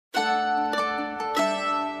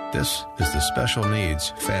This is the Special Needs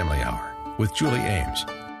Family Hour with Julie Ames.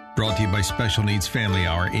 Brought to you by Special Needs Family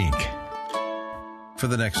Hour, Inc. For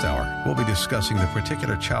the next hour, we'll be discussing the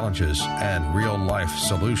particular challenges and real-life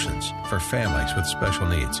solutions for families with special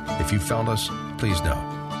needs. If you found us, please know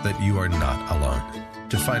that you are not alone.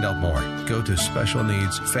 To find out more, go to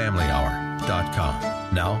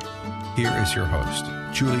specialneedsfamilyhour.com. Now, here is your host,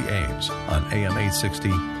 Julie Ames, on AM 860,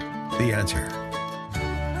 The Answer.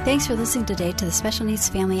 Thanks for listening today to the Special Needs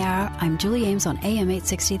Family Hour. I'm Julie Ames on AM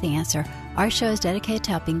 860, The Answer. Our show is dedicated to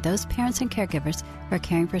helping those parents and caregivers who are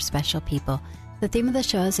caring for special people. The theme of the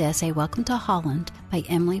show is the essay Welcome to Holland by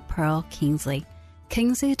Emily Pearl Kingsley.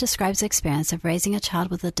 Kingsley describes the experience of raising a child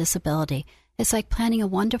with a disability. It's like planning a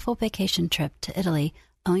wonderful vacation trip to Italy,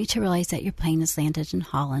 only to realize that your plane has landed in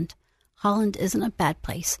Holland. Holland isn't a bad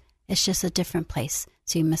place. It's just a different place.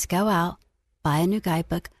 So you must go out, buy a new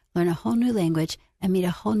guidebook, learn a whole new language, and meet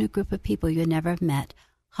a whole new group of people you would never have met.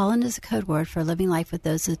 Holland is a code word for living life with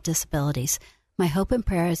those with disabilities. My hope and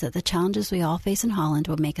prayer is that the challenges we all face in Holland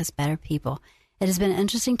will make us better people. It has been an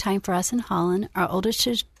interesting time for us in Holland. Our oldest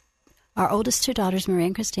two daughters, Maria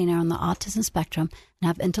and Christina, are on the autism spectrum and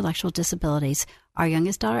have intellectual disabilities. Our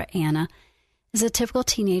youngest daughter, Anna, is a typical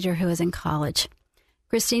teenager who is in college.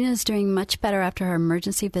 Christina is doing much better after her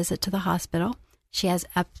emergency visit to the hospital. She has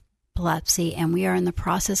epilepsy, and we are in the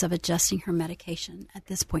process of adjusting her medication at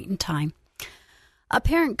this point in time. A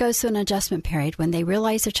parent goes through an adjustment period when they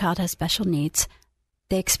realize their child has special needs.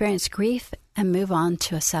 They experience grief and move on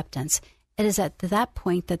to acceptance. It is at that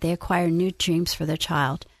point that they acquire new dreams for their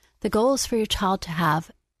child. The goal is for your child to have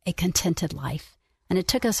a contented life. And it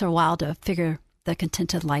took us a while to figure the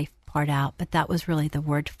contented life part out, but that was really the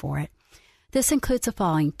word for it. This includes the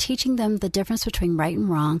following: teaching them the difference between right and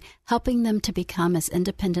wrong, helping them to become as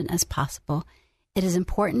independent as possible. It is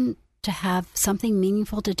important to have something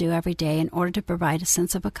meaningful to do every day in order to provide a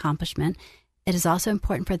sense of accomplishment. It is also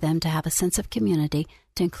important for them to have a sense of community,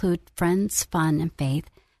 to include friends, fun, and faith.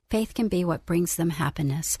 Faith can be what brings them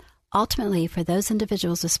happiness. Ultimately, for those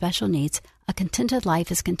individuals with special needs, a contented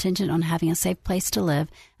life is contingent on having a safe place to live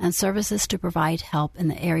and services to provide help in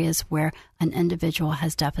the areas where an individual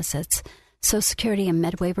has deficits. Social Security and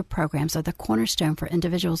Med-Waiver programs are the cornerstone for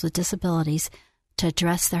individuals with disabilities to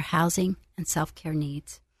address their housing and self-care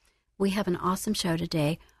needs. We have an awesome show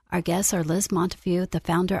today. Our guests are Liz Montefu, the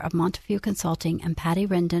founder of Montefu Consulting, and Patti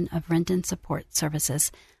Rendon of Rendon Support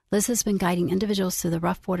Services. Liz has been guiding individuals through the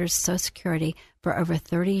rough waters of Social Security for over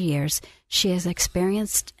 30 years. She is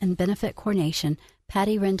experienced in benefit coordination.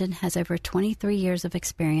 Patti Rendon has over 23 years of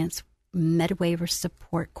experience in Med-Waiver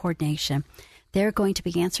support coordination. They're going to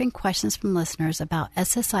be answering questions from listeners about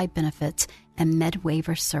SSI benefits and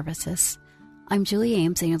Med-Waiver services. I'm Julie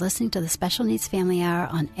Ames, and you're listening to the Special Needs Family Hour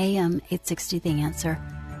on AM 860 The Answer.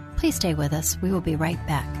 Please stay with us. We will be right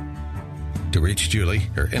back. To reach Julie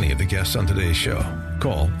or any of the guests on today's show,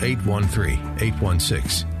 call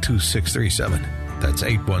 813-816-2637. That's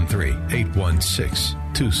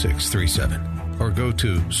 813-816-2637. Or go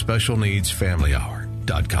to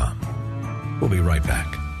specialneedsfamilyhour.com. We'll be right back.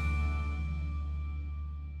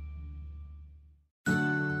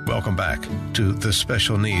 Welcome back to the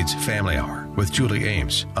Special Needs Family Hour with Julie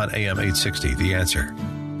Ames on AM 860, The Answer.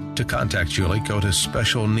 To contact Julie, go to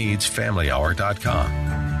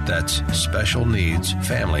specialneedsfamilyhour.com. That's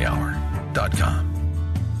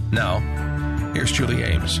specialneedsfamilyhour.com. Now, here's Julie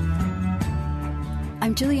Ames.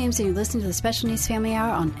 I'm Julie Ames, and you're listening to the Special Needs Family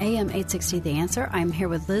Hour on AM 860 The Answer. I'm here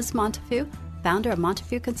with Liz Montefu, founder of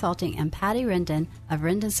Montefu Consulting, and Patti Rendon of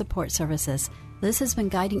Rendon Support Services. Liz has been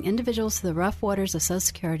guiding individuals through the rough waters of Social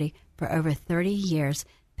Security for over 30 years.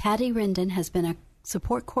 Patti Rendon has been a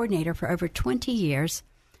support coordinator for over 20 years.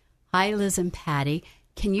 Hi, Liz and Patti.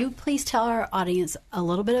 Can you please tell our audience a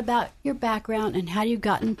little bit about your background and how you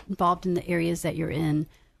got involved in the areas that you're in?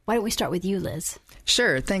 Why don't we start with you, Liz?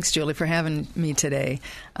 Sure. Thanks, Julie, for having me today.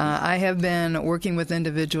 I have been working with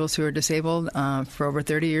individuals who are disabled for over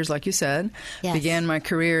 30 years, like you said. Yes. Began my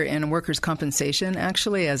career in workers' compensation,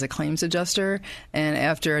 actually, as a claims adjuster. And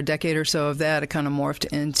after a decade or so of that, it kind of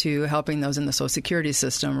morphed into helping those in the Social Security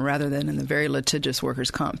system rather than in the very litigious workers'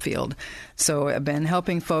 comp field. So I've been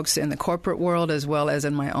helping folks in the corporate world as well as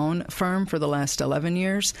in my own firm for the last 11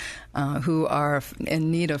 years who are in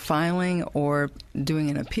need of filing or doing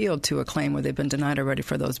an appeal to a claim where they've been denied already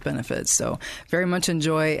for those benefits. So very much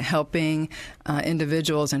enjoy helping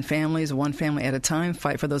individuals and families, one family at a time,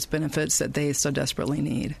 fight for those benefits that they so desperately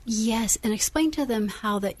need. Yes, and explain to them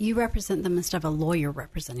how that you represent them instead of a lawyer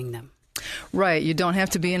representing them. Right. You don't have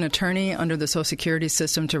to be an attorney under the Social Security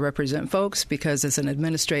system to represent folks because it's an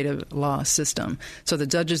administrative law system. So the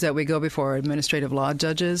judges that we go before are administrative law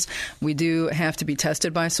judges. We do have to be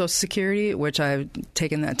tested by Social Security, which I've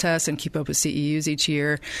taken that test and keep up with CEUs each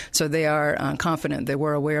year. So they are confident that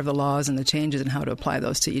we're aware of the laws and the changes and how to apply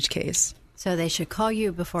those to each case. So they should call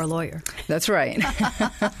you before a lawyer. That's right.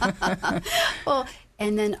 Well,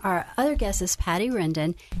 and then our other guest is Patti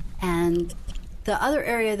Rendon, and the other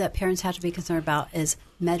area that parents have to be concerned about is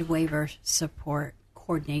Med-Waiver support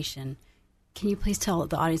coordination. Can you please tell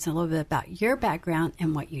the audience a little bit about your background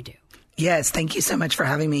and what you do? Yes, thank you so much for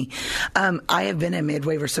having me. I have been a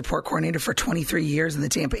Med-Waiver support coordinator for 23 years in the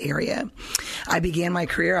Tampa area. I began my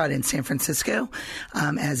career out in San Francisco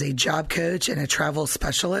as a job coach and a travel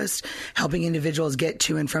specialist, helping individuals get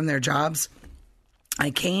to and from their jobs. I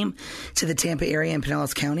came to the Tampa area in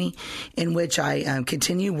Pinellas County, in which I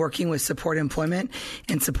continue working with support employment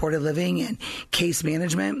and supported living and case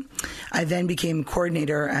management. I then became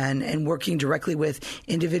coordinator and working directly with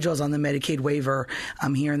individuals on the Medicaid waiver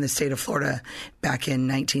here in the state of Florida back in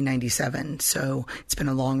 1997. So it's been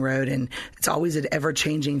a long road, and it's always an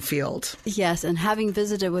ever-changing field. Yes, and having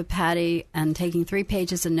visited with Patti and taking 3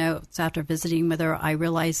 pages of notes after visiting with her, I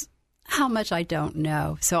realized how much I don't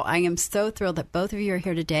know. So I am so thrilled that both of you are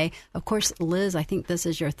here today. Of course, Liz, I think this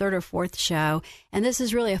is your 3rd or 4th show, and this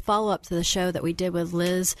is really a follow-up to the show that we did with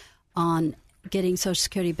Liz on getting Social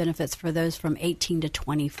Security benefits for those from 18 to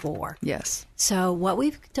 24. Yes. So what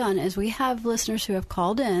we've done is we have listeners who have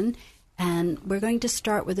called in, and we're going to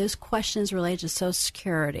start with those questions related to Social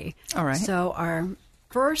Security. All right. So our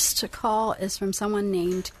first call is from someone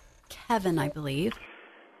named Kevin, I believe.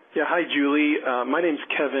 Yeah, hi, Julie. My name's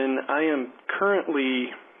Kevin. I am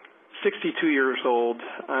currently 62 years old.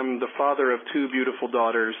 I'm the father of 2 beautiful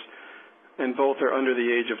daughters, and both are under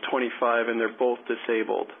the age of 25, and they're both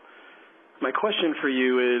disabled. My question for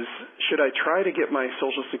you is, should I try to get my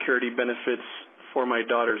Social Security benefits for my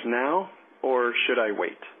daughters now, or should I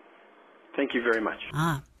wait? Thank you very much.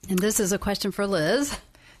 And this is a question for Liz.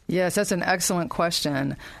 Yes, that's an excellent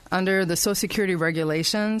question. Under the Social Security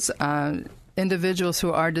regulations, individuals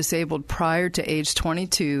who are disabled prior to age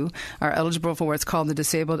 22 are eligible for what's called the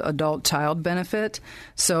Disabled Adult Child Benefit.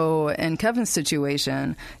 So in Kevin's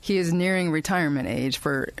situation, he is nearing retirement age.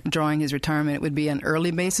 For drawing his retirement, it would be an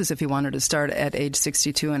early basis if he wanted to start at age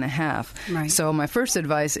 62 and a half. Right. So my first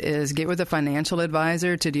advice is get with a financial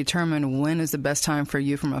advisor to determine when is the best time for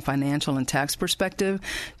you from a financial and tax perspective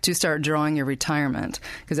to start drawing your retirement,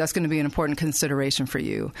 because that's going to be an important consideration for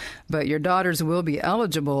you. But your daughters will be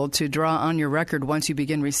eligible to draw on your record once you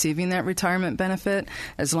begin receiving that retirement benefit,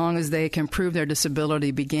 as long as they can prove their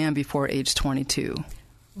disability began before age 22.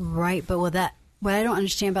 Right, but what I don't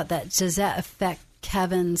understand about that, does that affect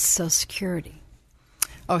Kevin's Social Security?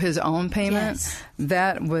 Oh, his own payment? Yes.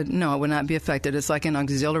 That would not be affected. It's like an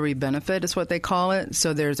auxiliary benefit is what they call it.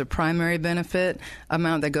 So there's a primary benefit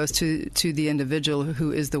amount that goes to the individual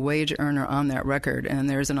who is the wage earner on that record, and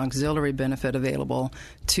there's an auxiliary benefit available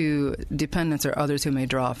to dependents or others who may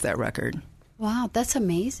draw off that record. Wow, that's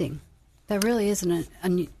amazing. That really is an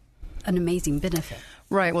amazing benefit.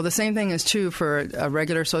 Right. Well, the same thing is true for a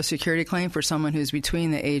regular Social Security claim for someone who's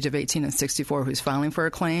between the age of 18 and 64 who's filing for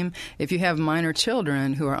a claim. If you have minor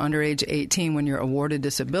children who are under age 18 when you're awarded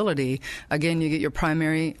disability, again, you get your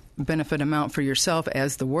primary benefit amount for yourself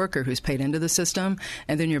as the worker who's paid into the system,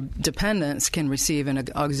 and then your dependents can receive an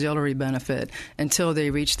auxiliary benefit until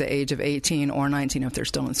they reach the age of 18 or 19 if they're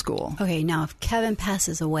still in school. Okay, now if Kevin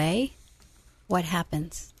passes away, what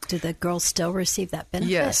happens? Do the girls still receive that benefit?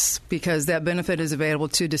 Yes, because that benefit is available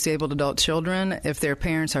to disabled adult children if their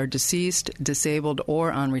parents are deceased, disabled,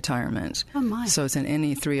 or on retirement. Oh, my. So it's in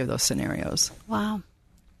any 3 of those scenarios. Wow.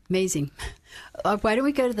 Amazing. Why don't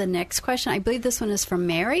we go to the next question? I believe this one is from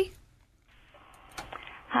Mary.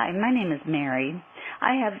 Hi, my name is Mary.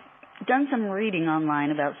 I have done some reading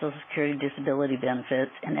online about Social Security disability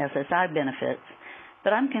benefits and SSI benefits,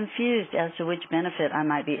 but I'm confused as to which benefit I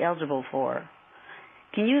might be eligible for.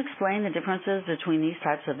 Can you explain the differences between these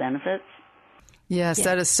types of benefits? Yes,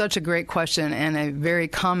 that is such a great question and a very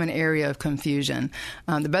common area of confusion.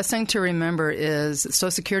 The best thing to remember is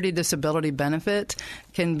Social Security disability benefit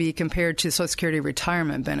can be compared to Social Security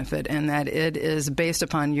retirement benefit, and that it is based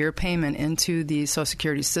upon your payment into the Social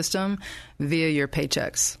Security system via your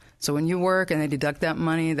paychecks. So when you work and they deduct that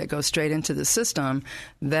money that goes straight into the system,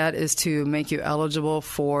 that is to make you eligible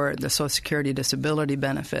for the Social Security disability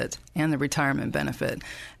benefit and the retirement benefit.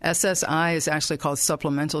 SSI is actually called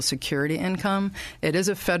Supplemental Security Income. It is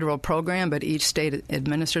a federal program, but each state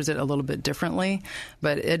administers it a little bit differently.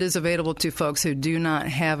 But it is available to folks who do not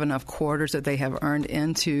have enough quarters that they have earned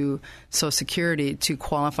into Social Security to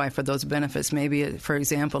qualify for those benefits. Maybe, for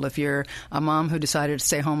example, if you're a mom who decided to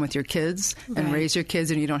stay home with your kids and raise your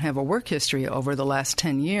kids and you don't have a work history over the last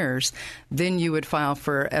 10 years, then you would file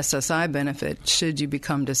for SSI benefit should you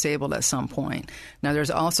become disabled at some point. Now,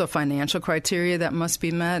 there's also financial criteria that must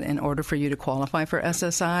be met in order for you to qualify for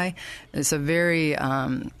SSI. It's a very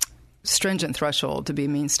stringent threshold to be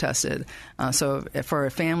means tested. So for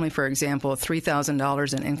a family, for example,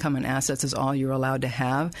 $3,000 in income and assets is all you're allowed to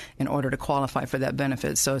have in order to qualify for that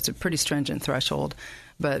benefit. So it's a pretty stringent threshold.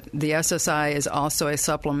 But the SSI is also a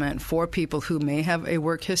supplement for people who may have a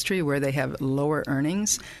work history where they have lower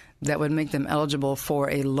earnings that would make them eligible for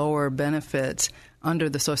a lower benefit under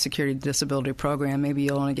the Social Security disability program. Maybe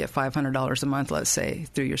you'll only get $500 a month, let's say,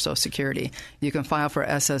 through your Social Security. You can file for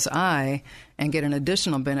SSI and get an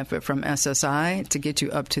additional benefit from SSI to get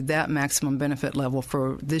you up to that maximum benefit level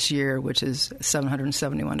for this year, which is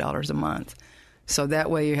 $771 a month. So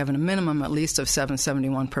that way you're having a minimum at least of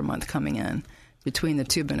 $771 per month coming in between the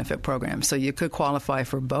two benefit programs. So you could qualify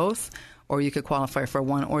for both, or you could qualify for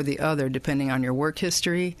one or the other depending on your work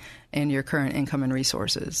history and your current income and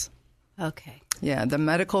resources. Okay. Yeah, the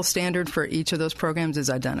medical standard for each of those programs is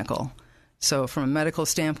identical. So from a medical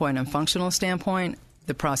standpoint and functional standpoint,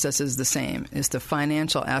 the process is the same. It's the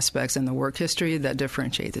financial aspects and the work history that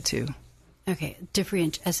differentiate the two. Okay,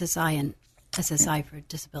 differentiate SSI and SSI for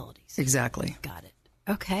disabilities. Exactly. Got it.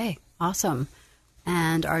 Okay, awesome.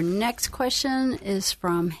 And our next question is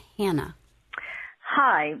from Hannah.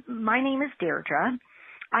 Hi, my name is Deirdre.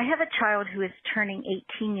 I have a child who is turning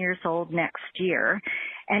 18 years old next year,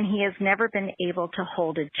 and he has never been able to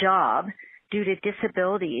hold a job due to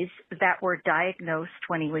disabilities that were diagnosed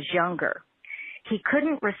when he was younger. He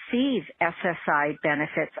couldn't receive SSI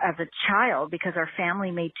benefits as a child because our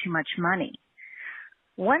family made too much money.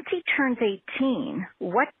 Once he turns 18,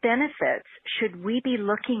 what benefits should we be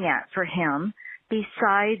looking at for him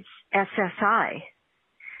besides SSI?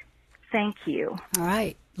 Thank you. All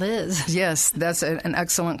right. Liz. Yes, that's an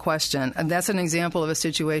excellent question. And that's an example of a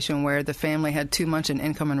situation where the family had too much in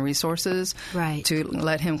income and resources to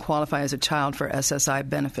let him qualify as a child for SSI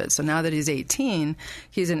benefits. So now that he's 18,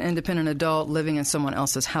 he's an independent adult living in someone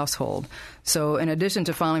else's household. So in addition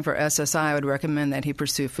to filing for SSI, I would recommend that he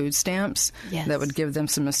pursue food stamps. Yes. That would give them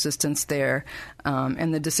some assistance there.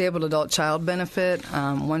 And the disabled adult child benefit,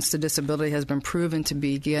 once the disability has been proven to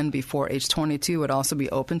begin before age 22, would also be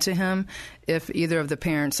open to him if either of the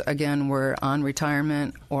parents, again, were on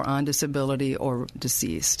retirement or on disability or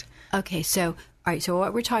deceased. Okay, so all right. So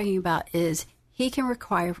what we're talking about is he can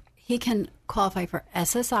qualify for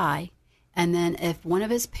SSI, and then if one of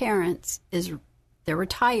his parents they're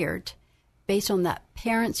retired, based on that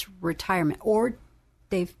parent's retirement, or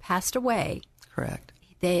they've passed away. Correct.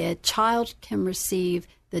 A child can receive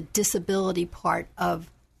the disability part of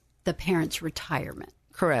the parent's retirement.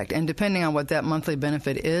 Correct. And depending on what that monthly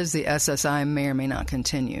benefit is, the SSI may or may not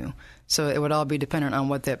continue. So it would all be dependent on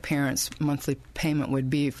what that parent's monthly payment would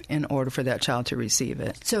be in order for that child to receive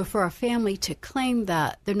it. So for a family to claim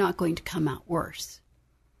that, they're not going to come out worse.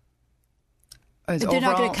 They're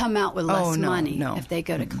not going to come out with less money if they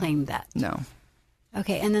go to claim that. No.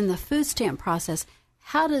 Okay, and then the food stamp process,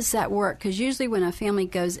 how does that work? Because usually when a family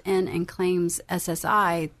goes in and claims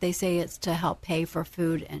SSI, they say it's to help pay for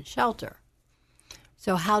food and shelter.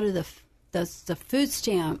 So how does the food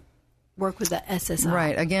stamp work with the SSI?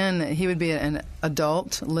 Right. Again, he would be an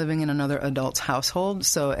adult living in another adult's household.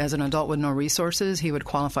 So as an adult with no resources, he would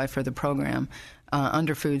qualify for the program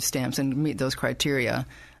under food stamps and meet those criteria,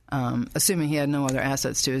 assuming he had no other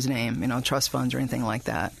assets to his name, trust funds or anything like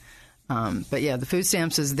that. But yeah, the food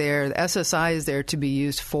stamps is there. The SSI is there to be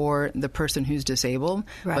used for the person who's disabled.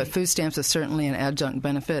 Right. But food stamps is certainly an adjunct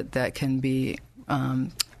benefit that can be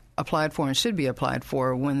applied for and should be applied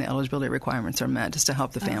for when the eligibility requirements are met, just to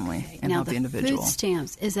help the family and help the individual. Food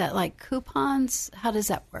stamps, is that like coupons? How does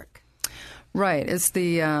that work? Right. It's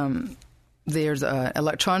there's an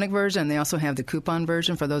electronic version. They also have the coupon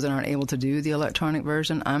version for those that aren't able to do the electronic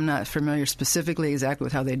version. I'm not familiar specifically exactly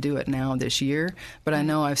with how they do it now this year, but I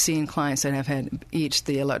know I've seen clients that have had each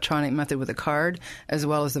the electronic method with a card as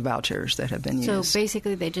well as the vouchers that have been used. So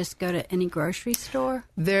basically they just go to any grocery store?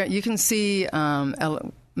 There you can see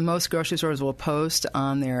most grocery stores will post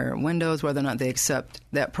on their windows whether or not they accept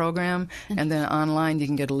that program, and then online you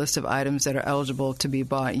can get a list of items that are eligible to be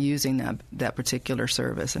bought using that particular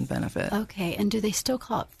service and benefit. Okay, and do they still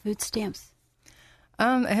call it food stamps?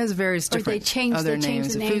 It has various Or different they change other the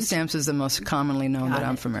names. names? Food stamps is the most commonly known Got that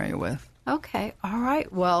I'm it. familiar with. Okay, all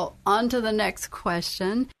right. Well, on to the next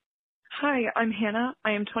question. Hi, I'm Hannah.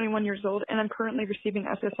 I am 21 years old, and I'm currently receiving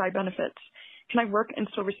SSI benefits. Can I work and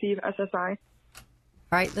still receive SSI?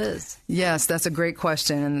 All right, Liz. Yes, that's a great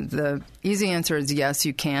question. And the easy answer is yes,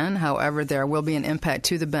 you can. However, there will be an impact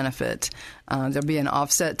to the benefit. There'll be an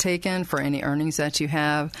offset taken for any earnings that you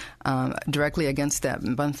have directly against that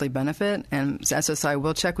monthly benefit. And SSI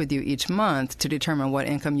will check with you each month to determine what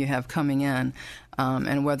income you have coming in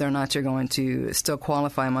and whether or not you're going to still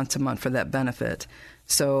qualify month to month for that benefit.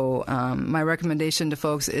 So my recommendation to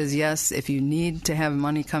folks is, yes, if you need to have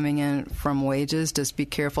money coming in from wages, just be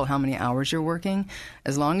careful how many hours you're working.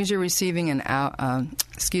 As long as you're receiving a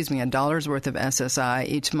dollar's worth of SSI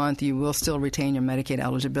each month, you will still retain your Medicaid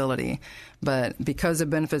eligibility. But because the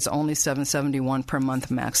benefit's only $771 per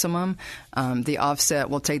month maximum, the offset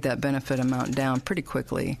will take that benefit amount down pretty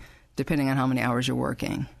quickly, depending on how many hours you're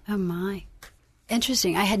working. Oh, my.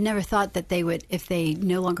 Interesting. I had never thought that they would, if they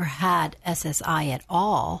no longer had SSI at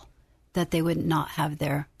all, that they would not have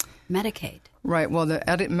their Medicaid. Right. Well, the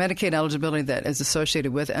Medicaid eligibility that is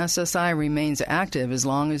associated with SSI remains active as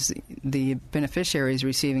long as the beneficiary is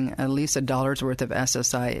receiving at least a dollar's worth of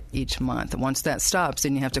SSI each month. Once that stops,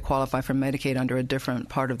 then you have to qualify for Medicaid under a different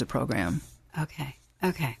part of the program. Okay.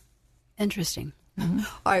 Interesting. Mm-hmm.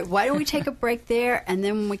 All right. Why don't we take a break there, and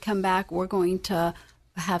then when we come back, we're going to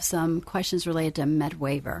have some questions related to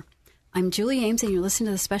Med-Waiver. I'm Julie Ames, and you're listening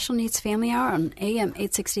to the Special Needs Family Hour on AM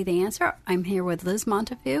 860 The Answer. I'm here with Liz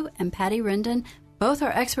Montefu and Patti Rendon. Both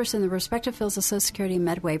are experts in the respective fields of Social Security and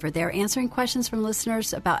Med-Waiver. They're answering questions from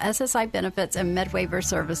listeners about SSI benefits and Med-Waiver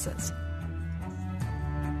services.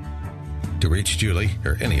 To reach Julie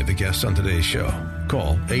or any of the guests on today's show,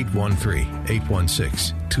 call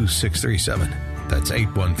 813-816-2637. That's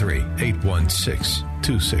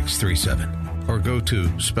 813-816-2637. Or go to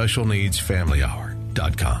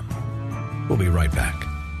specialneedsfamilyhour.com. We'll be right back.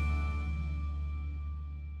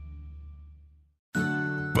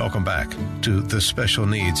 Welcome back to the Special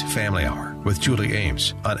Needs Family Hour with Julie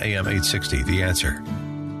Ames on AM 860 The Answer.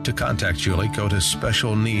 To contact Julie, go to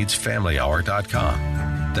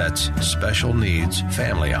specialneedsfamilyhour.com. That's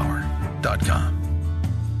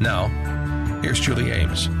specialneedsfamilyhour.com. Now, here's Julie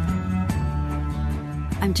Ames.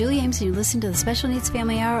 I'm Julie Ames, and you're listening to the Special Needs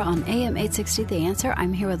Family Hour on AM 860 The Answer.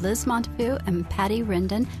 I'm here with Liz Montefu and Patti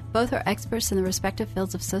Rendon. Both are experts in the respective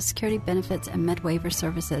fields of Social Security benefits and Med-Waiver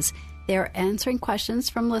services. They are answering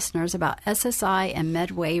questions from listeners about SSI and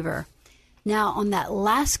Med-Waiver. Now, on that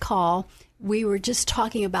last call, we were just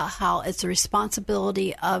talking about how it's the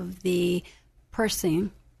responsibility of the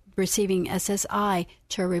person receiving SSI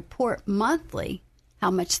to report monthly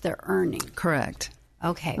how much they're earning. Correct.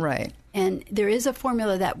 Okay. Right. And there is a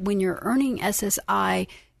formula that when you're earning SSI,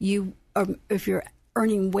 if you're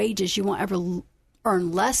earning wages, you won't ever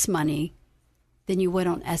earn less money than you would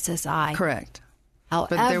on SSI. Correct.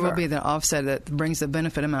 However, but there will be the offset that brings the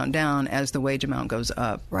benefit amount down as the wage amount goes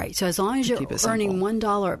up. Right. So as long as you're earning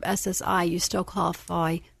 $1 of SSI, you still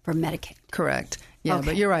qualify for Medicaid. Correct. Yeah, okay.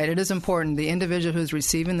 But you're right. It is important. The individual who's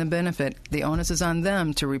receiving the benefit, the onus is on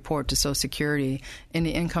them to report to Social Security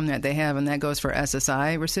any income that they have, and that goes for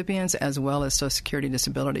SSI recipients as well as Social Security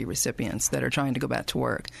disability recipients that are trying to go back to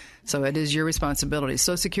work. So it is your responsibility.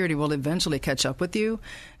 Social Security will eventually catch up with you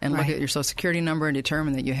and look at your Social Security number and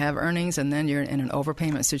determine that you have earnings, and then you're in an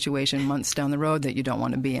overpayment situation months down the road that you don't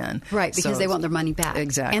want to be in. Right, because they want their money back.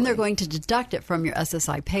 Exactly. And they're going to deduct it from your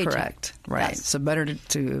SSI paycheck. Correct. Right. Yes. So better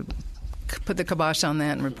to put the kibosh on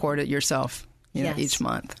that and report it yourself each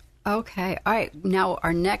month. Okay. All right. Now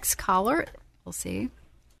our next caller, we'll see.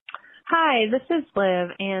 Hi, this is Liv,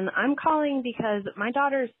 and I'm calling because my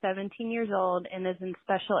daughter is 17 years old and is in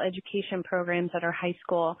special education programs at her high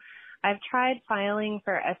school. I've tried filing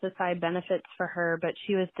for SSI benefits for her, but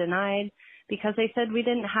she was denied because they said we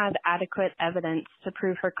didn't have adequate evidence to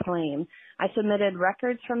prove her claim. I submitted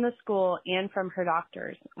records from the school and from her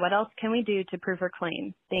doctors. What else can we do to prove her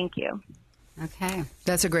claim? Thank you. Okay.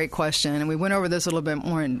 That's a great question. And we went over this a little bit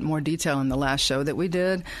more in more detail in the last show that we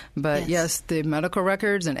did. But yes, the medical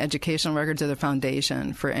records and educational records are the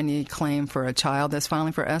foundation for any claim for a child that's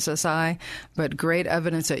filing for SSI. But great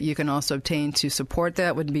evidence that you can also obtain to support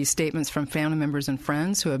that would be statements from family members and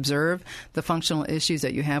friends who observe the functional issues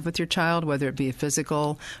that you have with your child, whether it be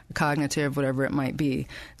physical, cognitive, whatever it might be.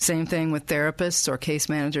 Same thing with therapists or case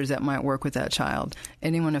managers that might work with that child.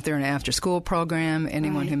 Anyone, if they're in an after-school program,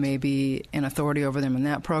 anyone who may be in authority over them in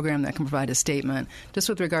that program that can provide a statement just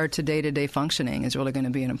with regard to day-to-day functioning is really going to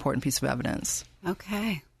be an important piece of evidence.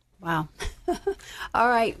 Okay. Wow. All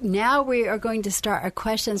right. Now we are going to start our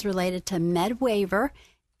questions related to Med-Waiver,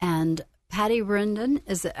 and Patti Rendon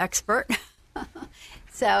is the expert.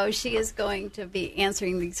 So she is going to be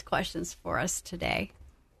answering these questions for us today.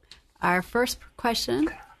 Our first question.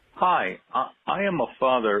 Hi. I am a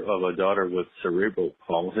father of a daughter with cerebral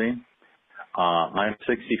palsy. I'm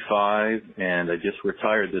 65, and I just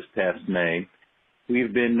retired this past May.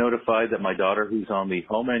 We've been notified that my daughter, who's on the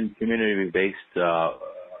home and community-based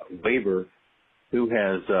waiver, who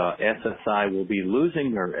has SSI, will be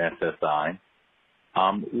losing her SSI.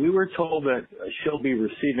 We were told that she'll be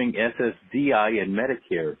receiving SSDI and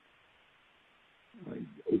Medicare.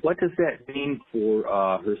 What does that mean for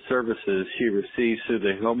her services she receives through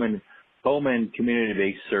the home and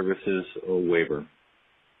community-based services waiver?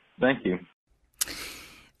 Thank you.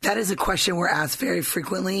 That is a question we're asked very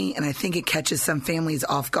frequently, and I think it catches some families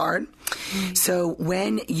off guard. Mm-hmm. So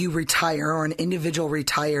when you retire or an individual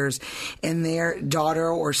retires and their daughter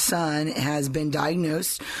or son has been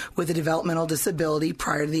diagnosed with a developmental disability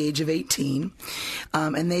prior to the age of 18,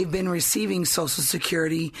 and they've been receiving Social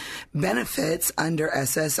Security benefits under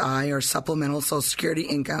SSI or supplemental Social Security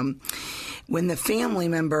income, when the family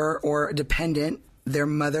member or dependent, their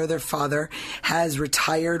mother, their father, has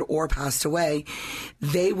retired or passed away,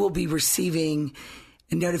 they will be receiving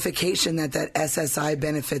a notification that SSI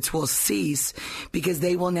benefits will cease because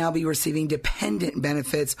they will now be receiving dependent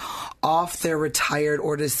benefits off their retired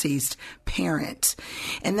or deceased parent.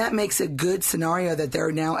 And that makes a good scenario that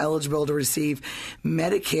they're now eligible to receive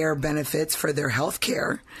Medicare benefits for their health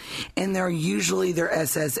care. And they're usually their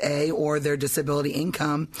SSA or their disability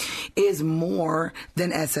income is more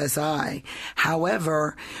than SSI.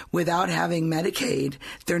 However, without having Medicaid,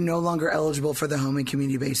 they're no longer eligible for the home and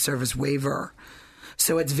community-based service waiver.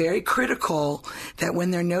 So it's very critical that when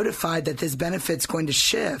they're notified that this benefit's going to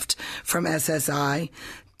shift from SSI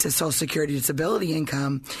to Social Security disability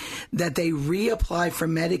income, that they reapply for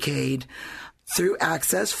Medicaid through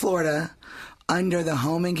Access Florida under the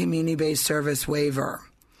home and community-based service waiver.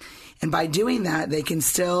 And by doing that, they can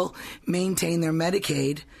still maintain their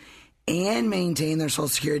Medicaid and maintain their Social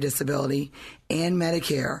Security disability and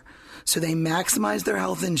Medicare. So they maximize their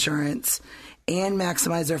health insurance and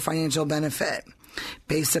maximize their financial benefit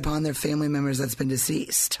based upon their family members that's been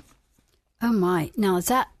deceased. Oh, my. Now, is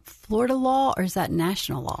that Florida law or is that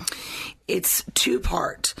national law? It's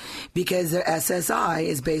two-part because their SSI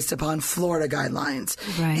is based upon Florida guidelines.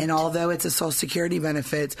 Right. And although it's a Social Security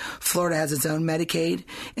benefit, Florida has its own Medicaid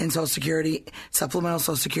and Social Security, supplemental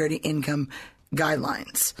Social Security income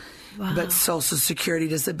guidelines. Wow. But Social Security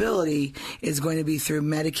disability is going to be through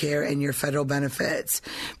Medicare and your federal benefits.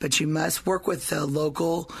 But you must work with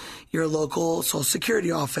your local Social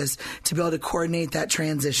Security office to be able to coordinate that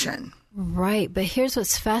transition. Right. But here's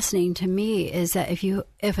what's fascinating to me is that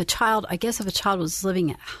if a child was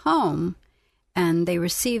living at home and they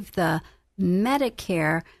received the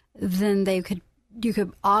Medicare, then you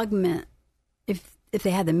could augment, if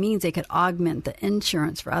they had the means, they could augment the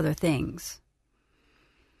insurance for other things.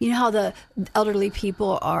 You know how the elderly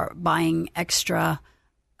people are buying extra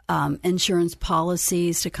insurance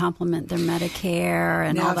policies to complement their Medicare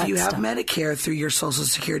and all that stuff? Now, if you have Medicare through your Social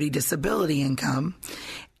Security disability income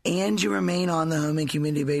and you remain on the home and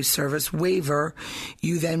community-based service waiver,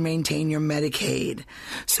 you then maintain your Medicaid.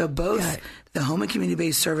 So both the home and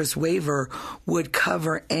community-based service waiver would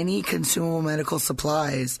cover any consumable medical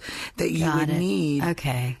supplies that you would need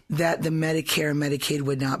that the Medicare and Medicaid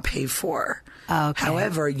would not pay for. Okay.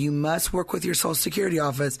 However, you must work with your Social Security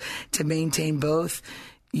office to maintain both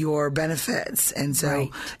your benefits. And so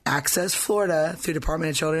Access Florida through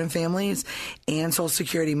Department of Children and Families and Social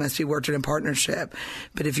Security must be worked in partnership.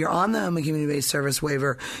 But if you're on the home and community-based service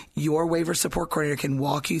waiver, your waiver support coordinator can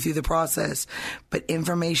walk you through the process. But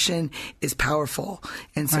information is powerful.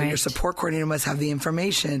 And so your support coordinator must have the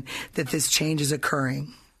information that this change is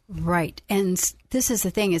occurring. Right. And this is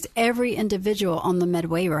the thing, is every individual on the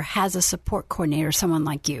Med-Waiver has a support coordinator, someone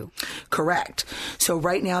like you. Correct. So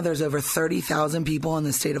right now there's over 30,000 people in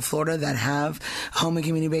the state of Florida that have home and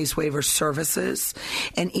community-based waiver services.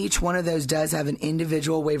 And each one of those does have an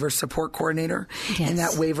individual waiver support coordinator. Yes. And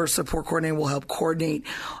that waiver support coordinator will help coordinate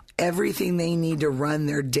everything they need to run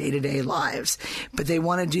their day-to-day lives. But they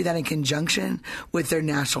want to do that in conjunction with their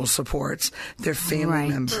national supports, their family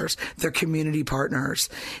members, their community partners.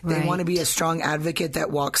 They want to be a strong advocate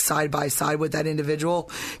that walks side by side with that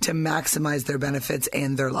individual to maximize their benefits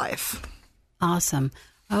and their life. Awesome.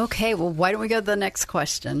 Okay, well, why don't we go to the next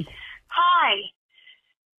question? Hi.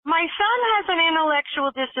 My son has an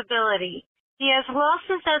intellectual disability. He has lost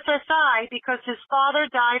his SSI because his father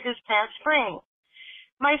died this past spring.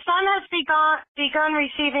 My son has begun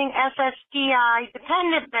receiving SSDI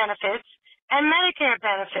dependent benefits and Medicare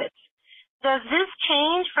benefits. Does this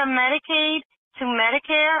change from Medicaid to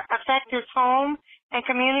Medicare affect his home and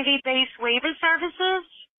community-based waiver services?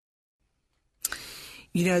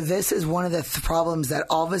 You know, this is one of the problems that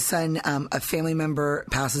all of a sudden a family member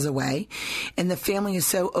passes away and the family is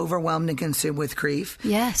so overwhelmed and consumed with grief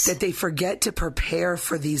that they forget to prepare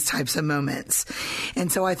for these types of moments.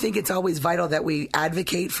 And so I think it's always vital that we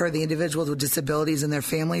advocate for the individuals with disabilities and their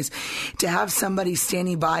families to have somebody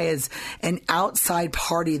standing by as an outside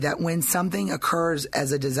party, that when something occurs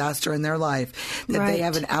as a disaster in their life, that they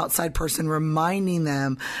have an outside person reminding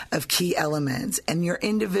them of key elements. And your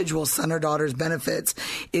individual son or daughter's benefits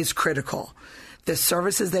is critical. The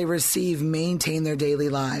services they receive maintain their daily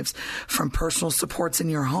lives, from personal supports in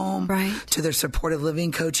your home to their supportive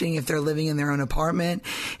living coaching if they're living in their own apartment,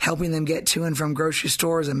 helping them get to and from grocery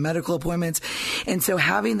stores and medical appointments. And so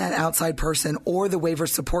having that outside person or the waiver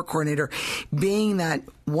support coordinator being that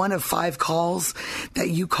one of 5 calls that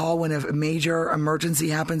you call when a major emergency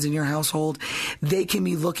happens in your household, they can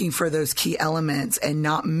be looking for those key elements and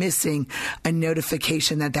not missing a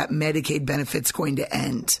notification that Medicaid benefit's going to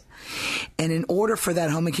end. And in order for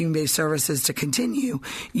that home and community-based services to continue,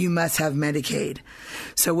 you must have Medicaid.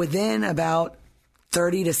 So within about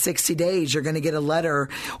 30 to 60 days, you're going to get a letter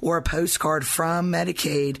or a postcard from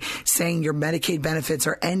Medicaid saying your Medicaid benefits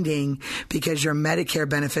are ending because your Medicare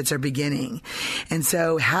benefits are beginning. And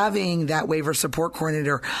so having that waiver support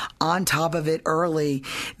coordinator on top of it early,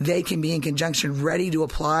 they can be in conjunction ready to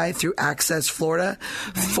apply through Access Florida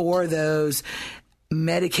for those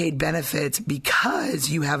Medicaid benefits because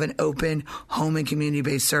you have an open home and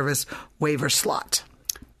community-based service waiver slot.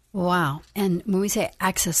 Wow. And when we say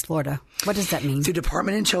Access Florida, what does that mean? Through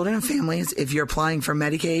Department of Children and Families, if you're applying for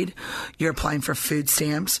Medicaid, you're applying for food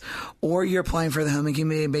stamps, or you're applying for the home and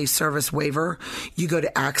community-based service waiver, you go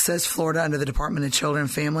to Access Florida under the Department of Children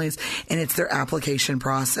and Families, and it's their application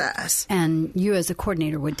process. And you as a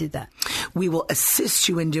coordinator would do that? We will assist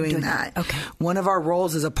you in doing that. Okay. One of our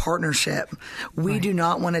roles is a partnership. We do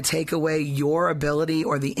not want to take away your ability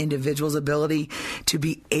or the individual's ability to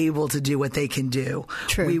be able to do what they can do.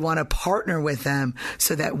 True. We want to partner with them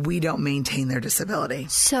so that we don't maintain their disability.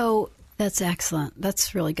 So that's excellent.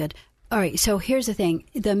 That's really good. All right. So here's the thing.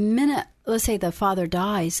 The minute, let's say the father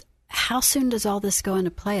dies, how soon does all this go into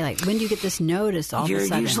play? Like, when do you get this notice all of a sudden?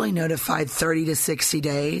 You're usually notified 30 to 60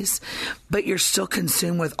 days, but you're still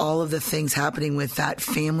consumed with all of the things happening with that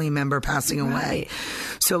family member passing away.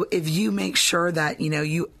 So if you make sure that,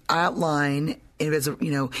 you outline as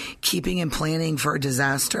keeping and planning for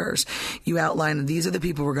disasters, you outline, these are the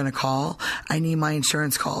people we're going to call. I need my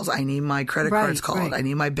insurance calls. I need my credit cards called. I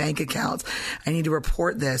need my bank accounts. I need to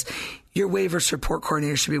report this. Your waiver support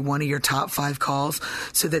coordinator should be one of your top 5 calls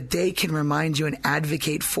so that they can remind you and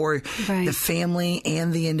advocate for the family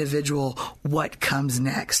and the individual what comes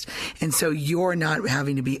next. And so you're not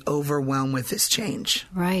having to be overwhelmed with this change.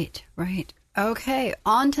 Right. Okay,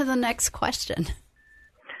 on to the next question.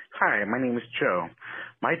 Hi, my name is Joe.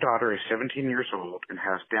 My daughter is 17 years old and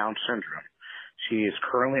has Down syndrome. She is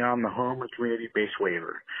currently on the home and community-based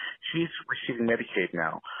waiver. She's receiving Medicaid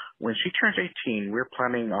now. When she turns 18, we're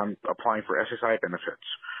planning on applying for SSI benefits.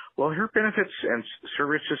 Will her benefits and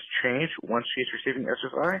services change once she's receiving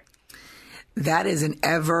SSI? That is an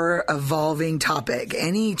ever-evolving topic.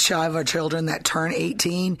 Any child or children that turn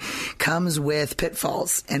 18 comes with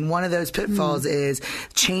pitfalls, and one of those pitfalls is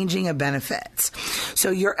changing of benefits.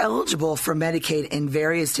 So you're eligible for Medicaid in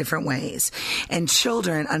various different ways, and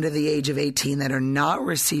children under the age of 18 that are not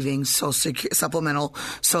receiving supplemental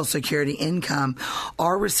Social Security income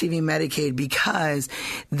are receiving Medicaid because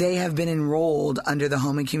they have been enrolled under the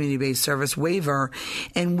Home and Community-Based Service waiver,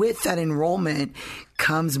 and with that enrollment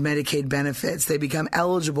comes Medicaid benefits. They become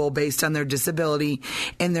eligible based on their disability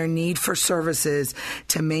and their need for services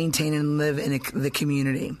to maintain and live in the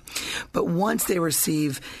community. But once they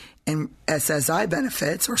receive SSI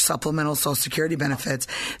benefits or supplemental Social Security benefits,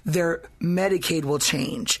 their Medicaid will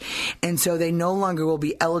change. And so they no longer will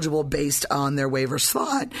be eligible based on their waiver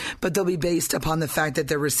slot, but they'll be based upon the fact that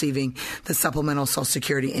they're receiving the supplemental Social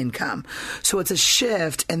Security income. So it's a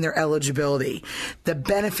shift in their eligibility. The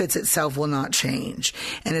benefits itself will not change.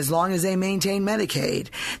 And as long as they maintain Medicaid,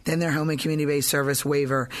 then their home and community-based service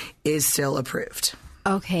waiver is still approved.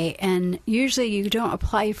 Okay, and usually you don't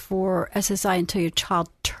apply for SSI until your child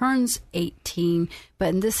turns 18, but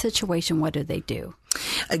in this situation, what do they do?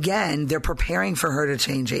 Again, they're preparing for her to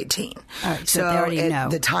change 18. All right, so they already know.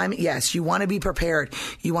 The time, yes, you want to be prepared.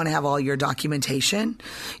 You want to have all your documentation.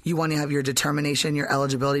 You want to have your determination, your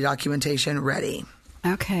eligibility documentation ready.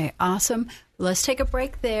 Okay, awesome. Let's take a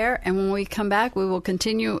break there, and when we come back, we will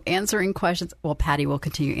continue answering questions. Well, Patti will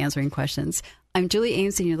continue answering questions. I'm Julie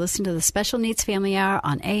Ames, and you're listening to the Special Needs Family Hour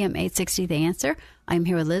on AM 860 The Answer. I'm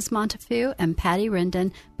here with Liz Montefu and Patti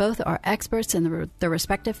Rendon. Both are experts in their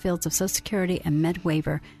respective fields of Social Security and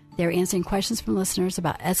Med-Waiver. They're answering questions from listeners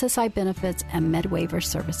about SSI benefits and Med-Waiver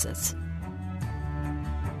services.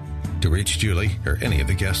 To reach Julie or any of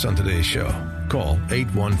the guests on today's show, call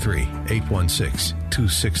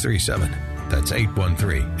 813-816-2637. That's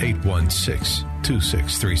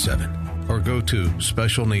 813-816-2637. Or go to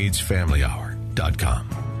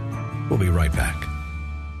specialneedsfamilyhour.com. We'll be right back.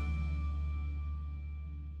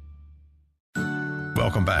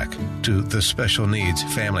 Welcome back to the Special Needs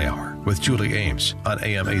Family Hour with Julie Ames on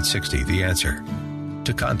AM 860 The Answer.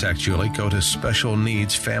 To contact Julie, go to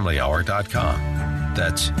specialneedsfamilyhour.com.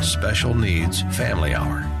 That's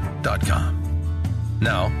specialneedsfamilyhour.com.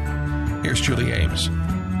 Now, here's Julie Ames.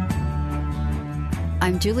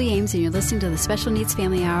 I'm Julie Ames, and you're listening to the Special Needs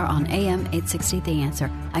Family Hour on AM 860 The Answer.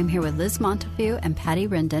 I'm here with Liz Montefu and Patti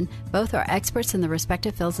Rendon. Both are experts in the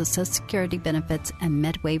respective fields of Social Security benefits and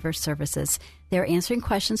Med-Waiver services. They're answering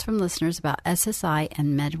questions from listeners about SSI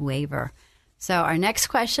and Med-Waiver. So our next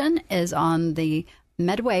question is on the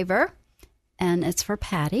Med-Waiver, and it's for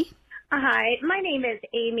Patti. Hi, my name is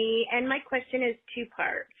Amy, and my question is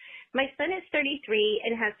two-part. My son is 33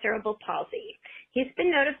 and has cerebral palsy. He's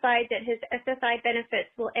been notified that his SSI benefits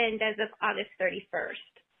will end as of August 31st.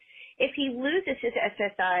 If he loses his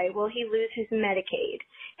SSI, will he lose his Medicaid?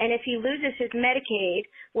 And if he loses his Medicaid,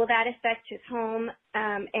 will that affect his home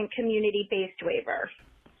and community-based waiver?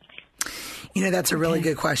 You know, that's a really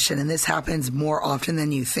good question, and this happens more often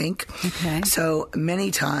than you think. Okay. So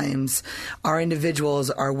many times our individuals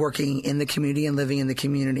are working in the community and living in the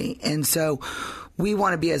community. And so we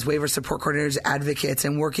want to be, as waiver support coordinators, advocates,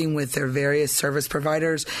 and working with their various service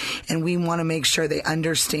providers, and we want to make sure they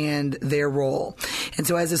understand their role. And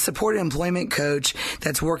so as a supported employment coach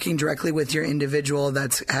that's working directly with your individual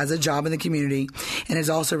that has a job in the community and is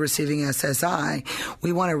also receiving SSI,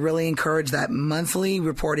 we want to really encourage that monthly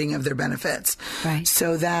reporting of their benefits. Right.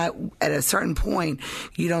 So that at a certain point,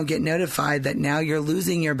 you don't get notified that now you're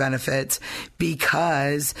losing your benefits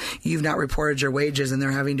because you've not reported your wages and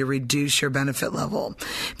they're having to reduce your benefit level.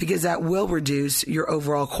 Because that will reduce your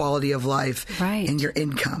overall quality of life and your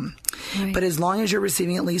income. Right. But as long as you're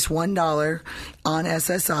receiving at least $1 on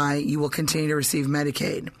SSI, you will continue to receive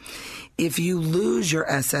Medicaid. If you lose your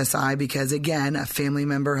SSI because, again, a family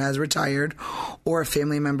member has retired or a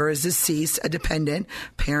family member is deceased, a dependent,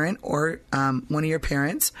 parent, or one of your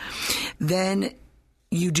parents, then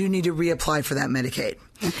you do need to reapply for that Medicaid.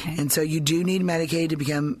 Okay. And so you do need Medicaid to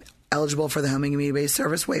become eligible for the home and community-based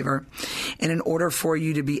service waiver. And in order for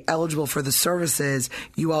you to be eligible for the services,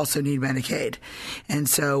 you also need Medicaid. And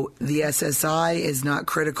so the SSI is not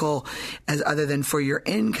critical as other than for your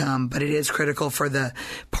income, but it is critical for the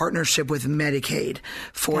partnership with Medicaid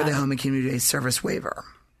for the home and community-based service waiver.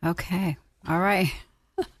 Okay. All right.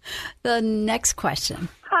 The next question.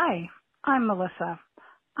 Hi, I'm Melissa.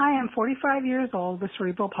 I am 45 years old with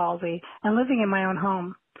cerebral palsy and living in my own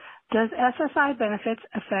home. Does SSI benefits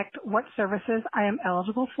affect what services I am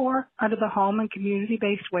eligible for under the home and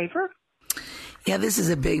community-based waiver? Yeah, this is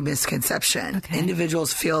a big misconception. Okay.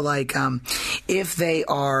 Individuals feel like if they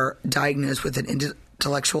are diagnosed with an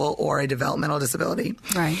intellectual or a developmental disability,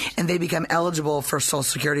 right, and they become eligible for Social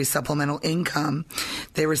Security supplemental income,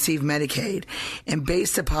 they receive Medicaid. And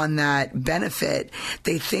based upon that benefit,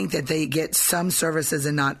 they think that they get some services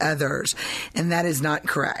and not others. And that is not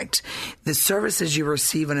correct. The services you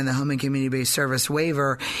receive under the home and community-based service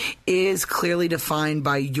waiver is clearly defined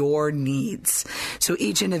by your needs. So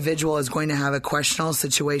each individual is going to have a questionable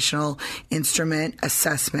situational instrument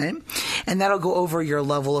assessment, and that'll go over your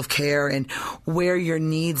level of care and where you're your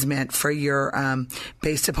needs met for your,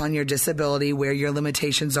 based upon your disability, where your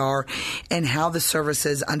limitations are, and how the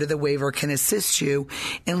services under the waiver can assist you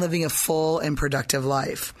in living a full and productive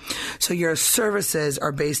life. So your services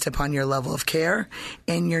are based upon your level of care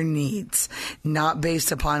and your needs, not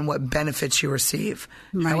based upon what benefits you receive.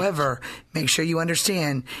 Right. However, make sure you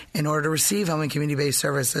understand, in order to receive home and community-based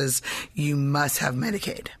services, you must have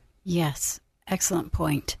Medicaid. Yes. Excellent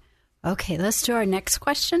point. Okay, let's do our next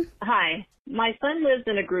question. Hi. My son lives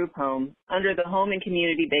in a group home under the home and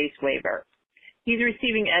community-based waiver. He's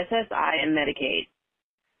receiving SSI and Medicaid.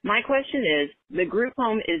 My question is, the group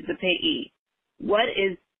home is the payee. What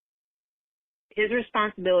is his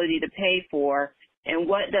responsibility to pay for, and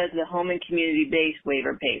what does the home and community-based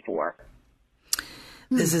waiver pay for?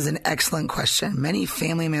 This is an excellent question. Many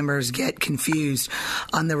family members get confused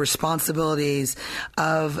on the responsibilities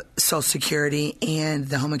of Social Security and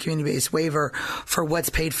the home and community-based waiver for what's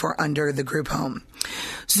paid for under the group home.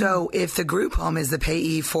 So if the group home is the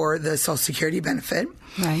payee for the Social Security benefit,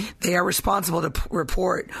 right, they are responsible to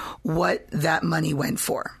report what that money went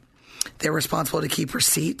for. They're responsible to keep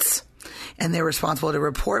receipts, and they're responsible to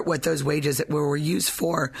report what those wages that were used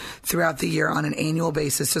for throughout the year on an annual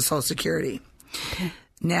basis to Social Security. Okay.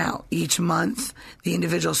 Now, each month, the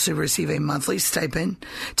individual should receive a monthly stipend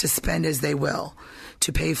to spend as they will,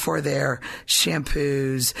 to pay for their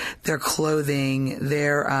shampoos, their clothing,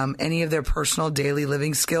 their any of their personal daily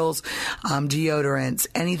living skills, deodorants,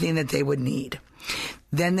 anything that they would need.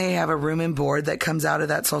 Then they have a room and board that comes out of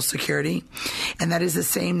that Social Security, and that is the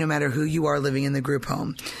same no matter who you are living in the group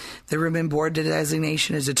home. The room and board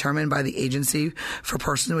designation is determined by the Agency for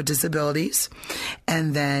Persons with Disabilities,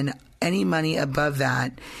 and then any money above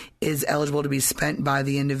that is eligible to be spent by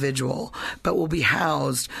the individual, but will be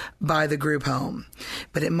housed by the group home.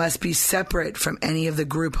 But it must be separate from any of the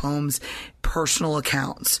group home's personal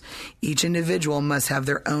accounts. Each individual must have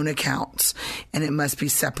their own accounts, and it must be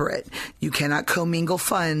separate. You cannot commingle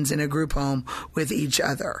funds in a group home with each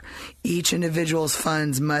other. Each individual's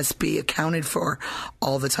funds must be accounted for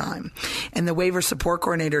all the time. And the waiver support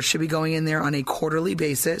coordinator should be going in there on a quarterly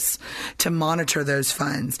basis to monitor those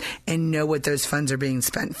funds and know what those funds are being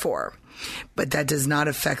spent for. But that does not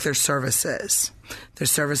affect their services. Their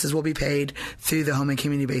services will be paid through the home and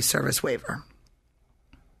community-based service waiver.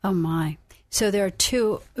 Oh, my. So there are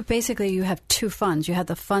two, basically you have two funds. You have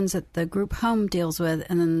the funds that the group home deals with,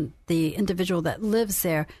 and then the individual that lives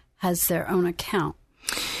there has their own account.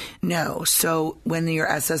 No. So when your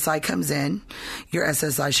SSI comes in, your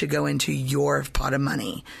SSI should go into your pot of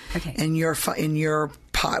money. Okay. In your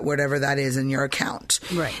pot, whatever that is, in your account.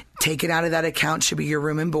 Right. Take it out of that account should be your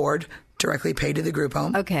room and board, directly paid to the group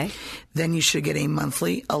home. Okay. Then you should get a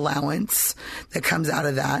monthly allowance that comes out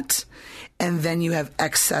of that. And then you have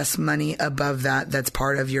excess money above that that's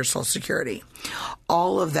part of your Social Security.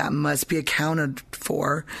 All of that must be accounted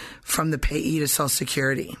for from the payee to Social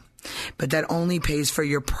Security. But that only pays for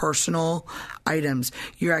your personal items,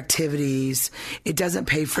 your activities. It doesn't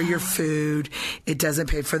pay for your food. It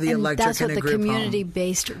doesn't pay for the electric in a group home. That's what the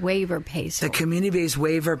community-based waiver pays for. The community-based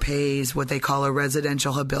waiver pays what they call a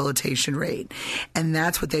residential habilitation rate. And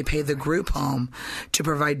that's what they pay the group home to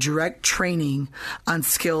provide direct training on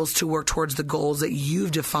skills to work towards the goals that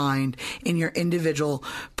you've defined in your individual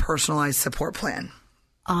personalized support plan.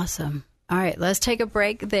 Awesome. All right, let's take a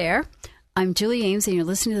break there. I'm Julie Ames, and you're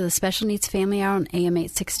listening to the Special Needs Family Hour on AM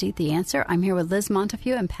 860, The Answer. I'm here with Liz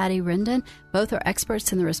Montefu and Patti Rendon. Both are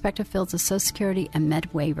experts in the respective fields of Social Security and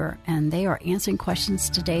Med-Waiver, and they are answering questions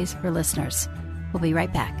today for listeners. We'll be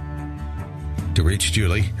right back. To reach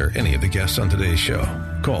Julie or any of the guests on today's show,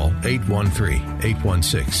 call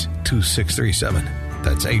 813-816-2637.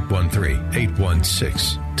 That's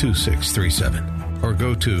 813-816-2637. Or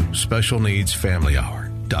go to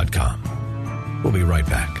specialneedsfamilyhour.com. We'll be right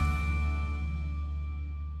back.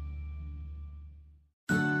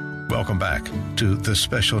 Welcome back to the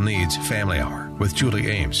Special Needs Family Hour with Julie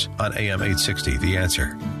Ames on AM 860, The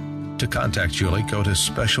Answer. To contact Julie, go to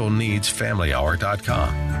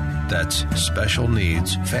specialneedsfamilyhour.com. That's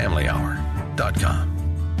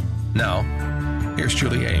specialneedsfamilyhour.com. Now, here's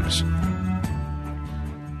Julie Ames.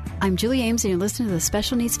 I'm Julie Ames, and you're listening to the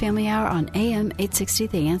Special Needs Family Hour on AM 860,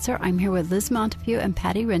 The Answer. I'm here with Liz Montefu and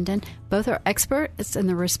Patti Rendon. Both are experts in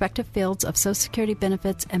the respective fields of Social Security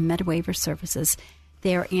benefits and Med-Waiver services.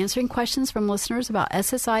 They are answering questions from listeners about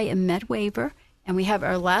SSI and Med-Waiver. And we have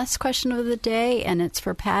our last question of the day, and it's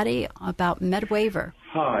for Patti about Med-Waiver.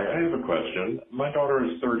 Hi, I have a question. My daughter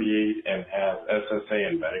is 38 and has SSA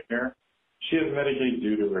and Medicare. She has Medicaid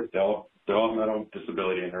due to her developmental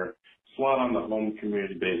disability and her slot on the home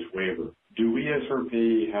community-based waiver. Do we as her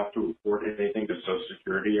payee have to report anything to Social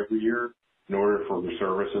Security every year? in order for the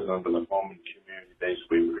services under the home and community-based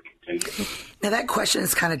waiver to continue? Now, that question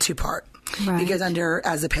is kind of two-part. Right. Because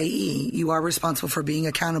as a payee, you are responsible for being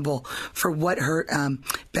accountable for what her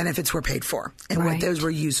benefits were paid for and what those were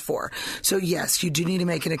used for. So, yes, you do need to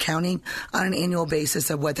make an accounting on an annual basis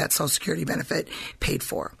of what that Social Security benefit paid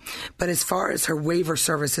for. But as far as her waiver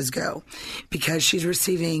services go, because she's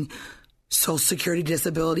receiving Social Security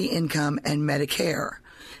disability income and Medicare,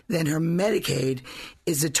 then her Medicaid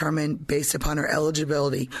is determined based upon her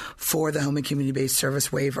eligibility for the home and community-based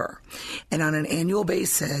service waiver. And on an annual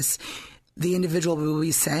basis, the individual will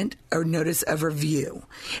be sent a notice of review.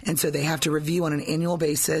 And so they have to review on an annual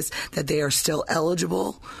basis that they are still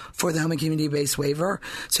eligible for the home and community-based waiver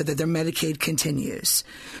so that their Medicaid continues.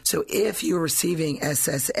 So if you're receiving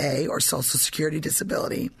SSA or Social Security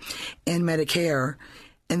disability and Medicare,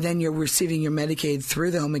 and then you're receiving your Medicaid through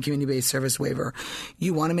the home and community-based service waiver,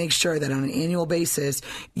 you want to make sure that on an annual basis,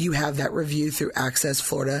 you have that review through Access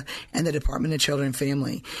Florida and the Department of Children and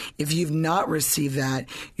Family. If you've not received that,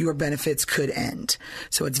 your benefits could end.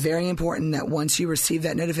 So it's very important that once you receive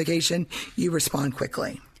that notification, you respond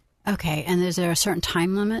quickly. Okay. And is there a certain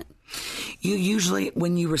time limit? You usually,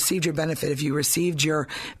 when you received your benefit, if you received your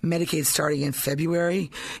Medicaid starting in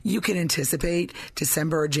February, you can anticipate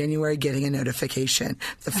December or January getting a notification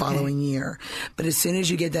the following year. But as soon as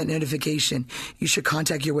you get that notification, you should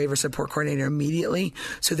contact your waiver support coordinator immediately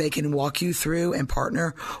so they can walk you through and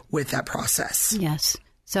partner with that process. Yes.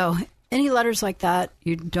 So any letters like that,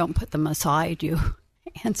 you don't put them aside. You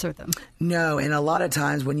answer them. No, and a lot of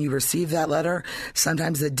times when you receive that letter,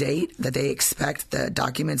 sometimes the date that they expect the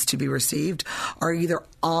documents to be received are either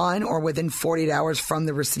on or within 48 hours from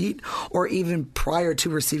the receipt or even prior to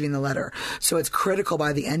receiving the letter. So it's critical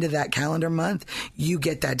by the end of that calendar month, you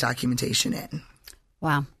get that documentation in.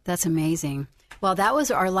 Wow, that's amazing. Well, that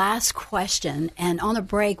was our last question. And on the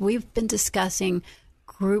break, we've been discussing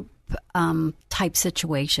group type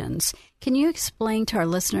situations. Can you explain to our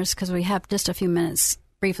listeners, because we have just a few minutes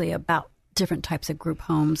briefly, about different types of group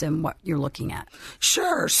homes and what you're looking at?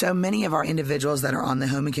 Sure. So many of our individuals that are on the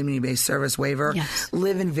home and community-based service waiver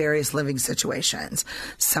live in various living situations.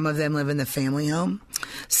 Some of them live in the family home.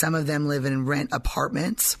 Some of them live in rent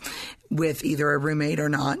apartments with either a roommate or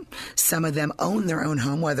not. Some of them own their own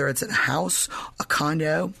home, whether it's a house, a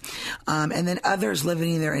condo, and then others live in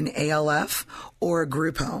either an ALF or a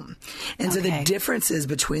group home. And so the differences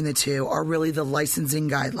between the two are really the licensing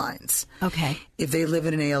guidelines. Okay. If they live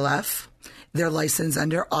in an ALF, they're licensed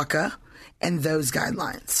under ACA and those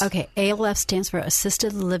guidelines. Okay. ALF stands for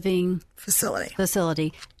Assisted Living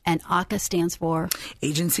Facility. And ACA stands for?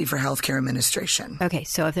 Agency for Healthcare Administration. Okay.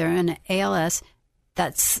 So if they're in an ALS,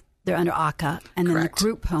 they're under ACA, and then Correct. The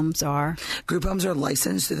group homes are? Group homes are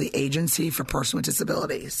licensed to the Agency for Persons with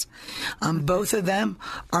Disabilities. Both of them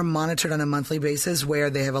are monitored on a monthly basis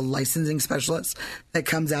where they have a licensing specialist that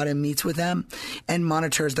comes out and meets with them and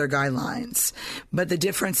monitors their guidelines. But the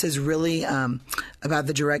difference is really about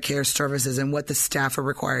the direct care services and what the staff are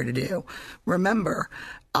required to do. Remember,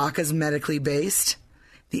 ACA is medically based.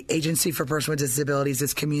 The Agency for Persons with Disabilities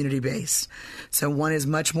is community-based. So one is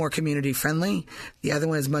much more community-friendly. The other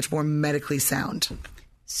one is much more medically sound.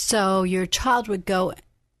 So your child would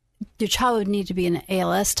need to be in an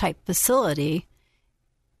ALS-type facility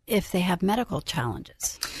if they have medical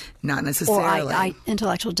challenges. Not necessarily. Or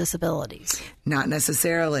intellectual disabilities. Not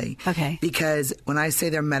necessarily. Okay. Because when I say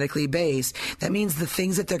they're medically based, that means the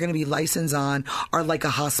things that they're going to be licensed on are like a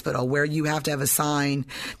hospital where you have to have a sign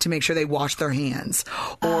to make sure they wash their hands.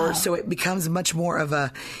 Or so it becomes much more of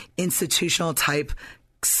a institutional type.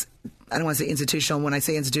 I don't want to say institutional. When I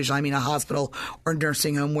say institutional, I mean a hospital or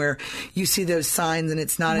nursing home where you see those signs and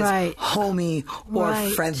it's not as homey or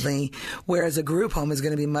friendly, whereas a group home is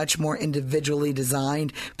going to be much more individually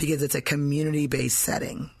designed because it's a community-based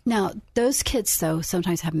setting. Now, those kids, though,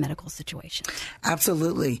 sometimes have medical situations.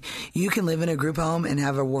 Absolutely. You can live in a group home and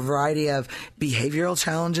have a variety of behavioral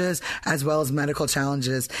challenges as well as medical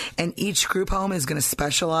challenges. And each group home is going to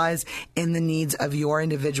specialize in the needs of your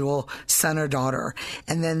individual son or daughter.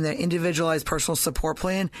 And then the individualized personal support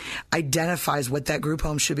plan identifies what that group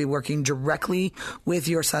home should be working directly with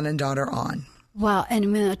your son and daughter on. Wow.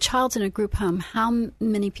 And when a child's in a group home, how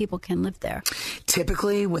many people can live there?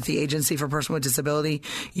 Typically, with the Agency for Persons with Disability,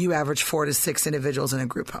 you average 4 to 6 individuals in a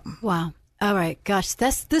group home. Wow. All right. Gosh,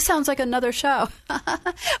 this sounds like another show.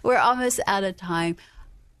 We're almost out of time.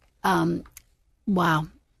 Wow.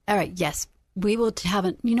 All right. Yes. We will have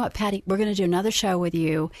you know what, Patti? We're going to do another show with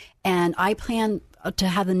you. And I plan to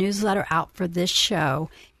have the newsletter out for this show.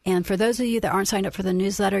 And for those of you that aren't signed up for the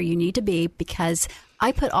newsletter, you need to be, because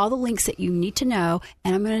I put all the links that you need to know,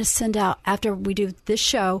 and I'm going to send out, after we do this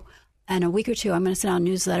show, in a week or two, I'm going to send out a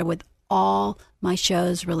newsletter with all my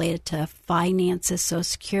shows related to finances, Social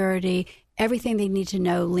Security, everything they need to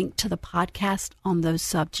know, linked to the podcast on those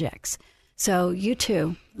subjects. So you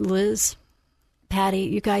too, Liz, Patti,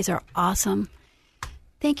 you guys are awesome.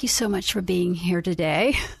 Thank you so much for being here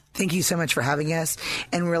today. Thank you so much for having us.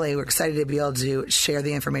 And really, we're excited to be able to share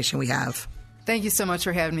the information we have. Thank you so much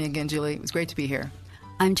for having me again, Julie. It was great to be here.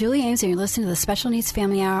 I'm Julie Ames, and you're listening to the Special Needs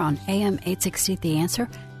Family Hour on AM 860 The Answer.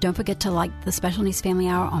 Don't forget to like the Special Needs Family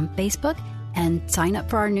Hour on Facebook and sign up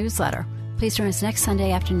for our newsletter. Please join us next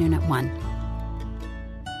Sunday afternoon at 1.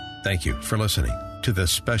 Thank you for listening to the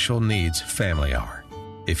Special Needs Family Hour.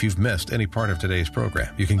 If you've missed any part of today's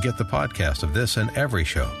program, you can get the podcast of this and every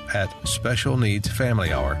show at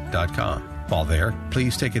specialneedsfamilyhour.com. While there,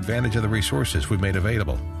 please take advantage of the resources we've made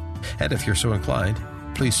available. And if you're so inclined,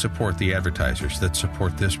 please support the advertisers that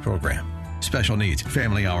support this program. Special Needs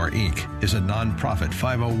Family Hour, Inc. is a nonprofit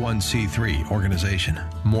 501c3 organization.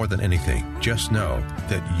 More than anything, just know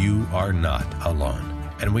that you are not alone.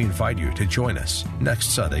 And we invite you to join us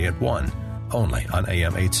next Sunday at 1, only on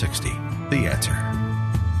AM 860. The Answer.